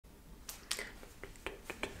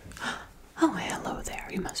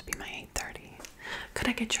you must be my 8:30. Could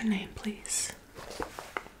I get your name, please?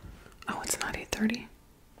 Oh, it's not 8:30?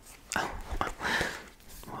 Oh,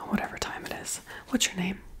 well, whatever time it is. What's your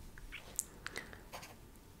name?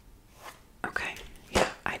 Okay, yeah,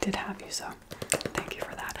 I did have you, so thank you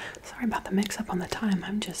for that. Sorry about the mix-up on the time.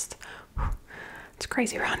 It's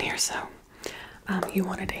crazy around here, so. You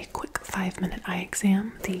wanted a quick 5-minute eye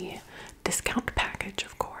exam, the discount package,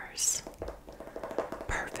 of course.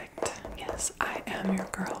 Perfect. Yes, I am your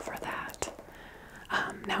girl for that.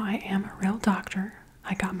 Now, I am a real doctor.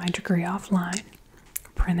 I got my degree offline,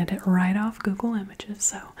 printed it right off Google Images,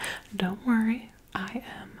 so don't worry. I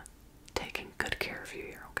am taking good care of you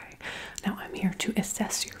here, okay? Now, I'm here to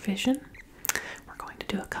assess your vision. We're going to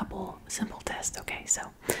do a couple simple tests, okay? So,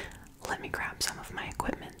 let me grab some of my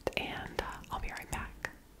equipment and I'll be right back.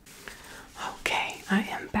 Okay, I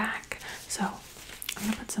am back. So, I'm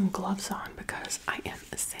gonna put some gloves on because I am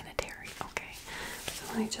sanitary, okay? So,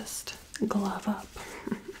 let me just glove up.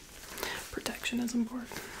 Protection is important.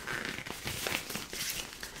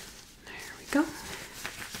 There we go.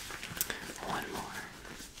 One more.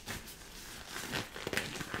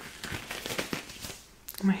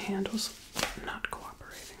 My handle's not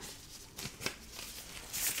cooperating.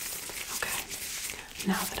 Okay,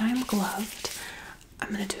 now that I'm gloved, I'm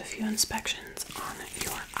going to do a few inspections on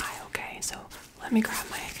your eye, okay? So let me grab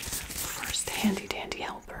my first handy dandy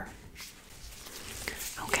helper.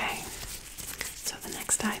 Okay, so the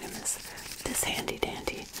next item is this handy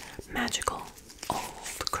dandy magical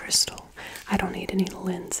old crystal. I don't need any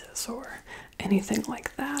lenses or anything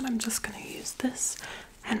like that. I'm just going to use this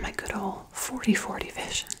and my good old 40/40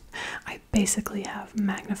 vision. I basically have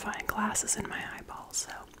magnifying glasses in my eyeballs,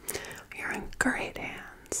 so you're in great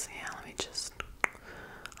hands. Yeah, let me just...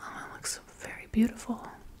 Oh, that looks very beautiful.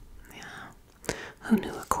 Yeah. Who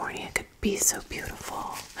knew a cornea could be so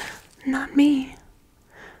beautiful? Not me.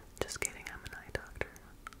 Just kidding, I'm an eye doctor,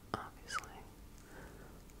 obviously.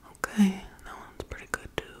 Okay, that one's pretty good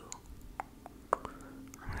too.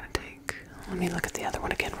 I'm gonna take... Let me look at the other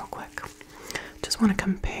one again real quick. Just want to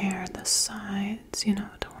compare the sides, you know,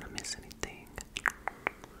 don't want to miss anything.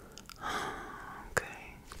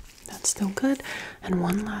 Okay, that's still good. And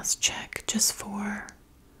one last check just for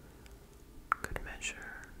good measure.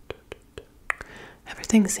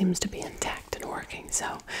 Everything seems to be intact and working,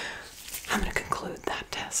 so I'm going to conclude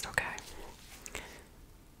that test, okay?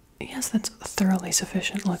 Yes, that's thoroughly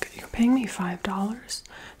sufficient. Look, you're paying me $5,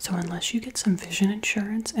 so unless you get some vision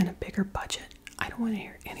insurance and a bigger budget, I don't want to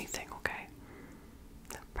hear anything, okay?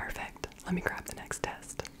 Perfect. Let me grab the next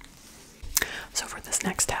test. So for this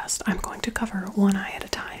next test, I'm going to cover one eye at a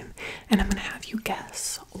time, and I'm going to have you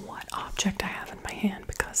guess what object I have in my hand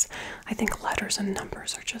because I think letters and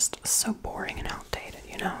numbers are just so boring and outdated,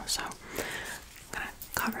 you know? So I'm going to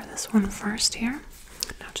cover this one first here.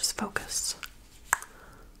 Now just focus.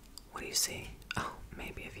 What do you see? Oh,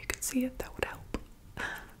 maybe if you could see it, that would help.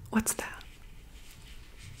 What's that?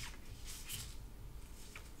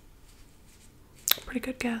 Pretty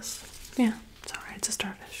good guess. Yeah, it's alright, it's a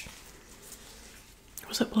starfish.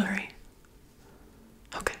 Was it blurry?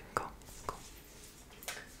 Okay, cool.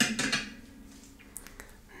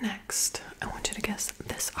 Next, I want you to guess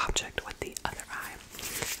this object with the other eye.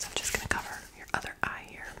 So I'm just gonna cover your other eye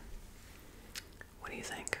here. What do you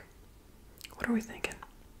think? What are we thinking?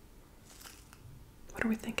 What are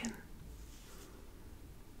we thinking?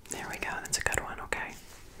 There we go, that's a good one, okay.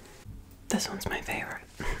 This one's my favorite.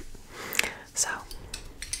 So,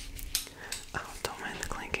 oh, don't mind the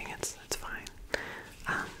clinking, it's fine.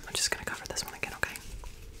 I'm just gonna cover this one again, okay?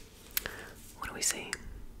 What do we see?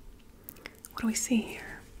 What do we see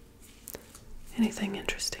here? Anything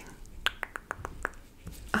interesting?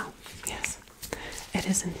 Oh, yes. It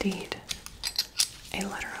is indeed a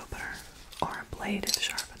letter opener, or a blade if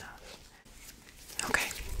sharp enough. Okay,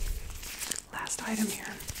 last item here.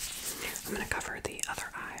 I'm gonna cover the other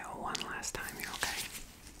eye one last time here, okay?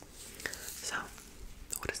 So,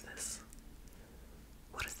 what is this?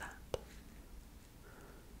 What is that?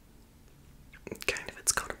 Kind of,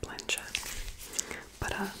 it's called a planchette.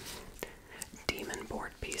 But demon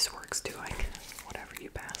board piece works too, whatever you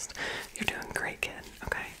passed. You're doing great, kid,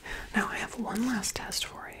 okay? Now I have one last test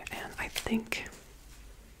for you, and I think,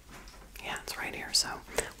 yeah, it's right here, so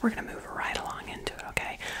we're gonna move right along into it,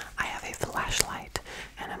 okay? I have a flashlight,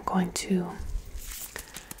 and I'm going to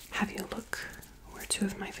have you look where two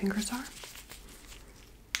of my fingers are.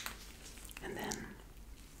 And then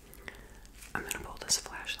I'm gonna pull this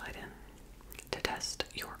flashlight in to test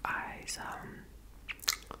your eyes,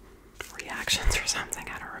 reactions or something,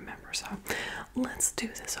 I don't remember, so let's do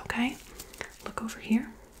this, okay? Look over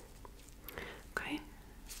here. Okay?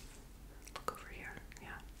 Look over here, yeah.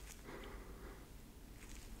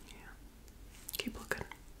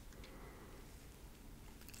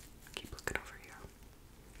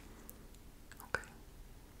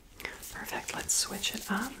 Perfect. Let's switch it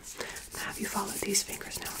up. Have you follow these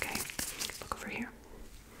fingers now, okay? Look over here.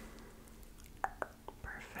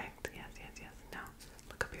 Perfect. Yes, yes, yes. Now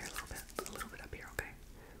look up here a little bit up here, okay?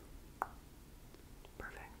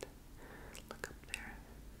 Perfect. Look up there.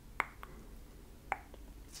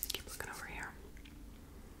 Keep looking over here.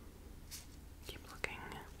 Keep looking.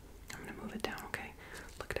 I'm gonna move it down, okay?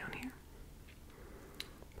 Look down here.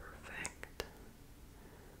 Perfect.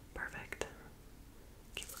 Perfect.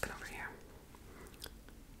 Keep looking over here.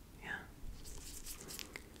 Yeah.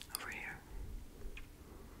 Over here.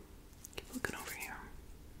 Keep looking over here.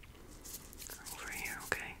 Over here,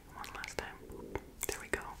 okay? One last time. There we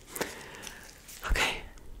go. Okay.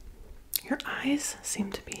 Your eyes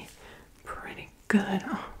seem to be pretty good.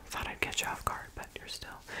 Oh, thought I'd catch you off guard, but you're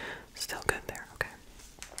still good there, okay?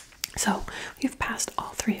 So, you've passed all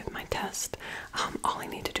 3 of my tests. All I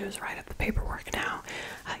need to do is write up the paperwork now.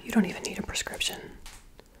 You don't even need a prescription.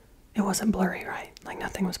 It wasn't blurry, right? Like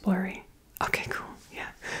nothing was blurry. Okay, cool. Yeah,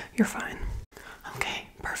 you're fine. Okay,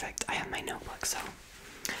 perfect. I have my notebook, so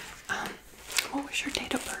what was your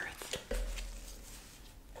date of birth?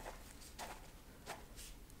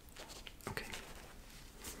 Okay.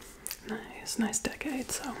 Nice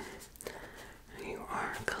decade, so you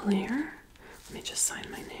are clear. Let me just sign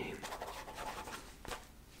my name.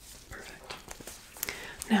 Perfect.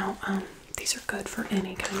 Now, these are good for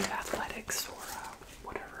any kind of athletics or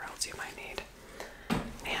whatever else you might need.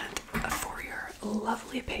 And for your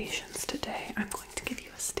lovely patience today, I'm going to give you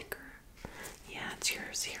a sticker. Yeah, it's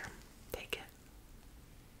yours. Here. Take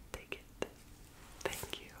it. Take it.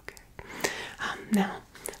 Thank you. Okay. Now,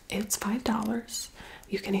 it's $5.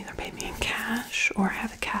 You can either pay me in cash or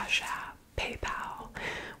have a Cash App, PayPal,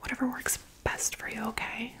 whatever works best for you,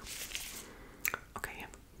 okay? Okay,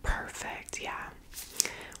 perfect, yeah.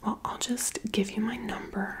 Well, I'll just give you my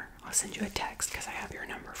number. I'll send you a text because I have your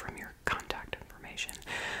number from your contact information.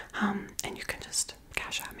 And you can just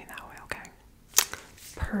cash at me that way, okay?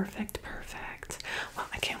 Perfect, perfect. Well,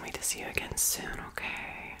 I can't wait to see you again soon,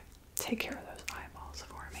 okay? Take care of those eyeballs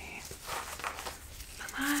for me.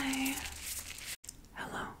 Bye-bye.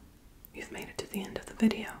 Hello. You've made it to the end of the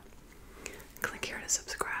video. Click here to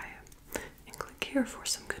subscribe. And click here for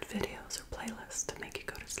some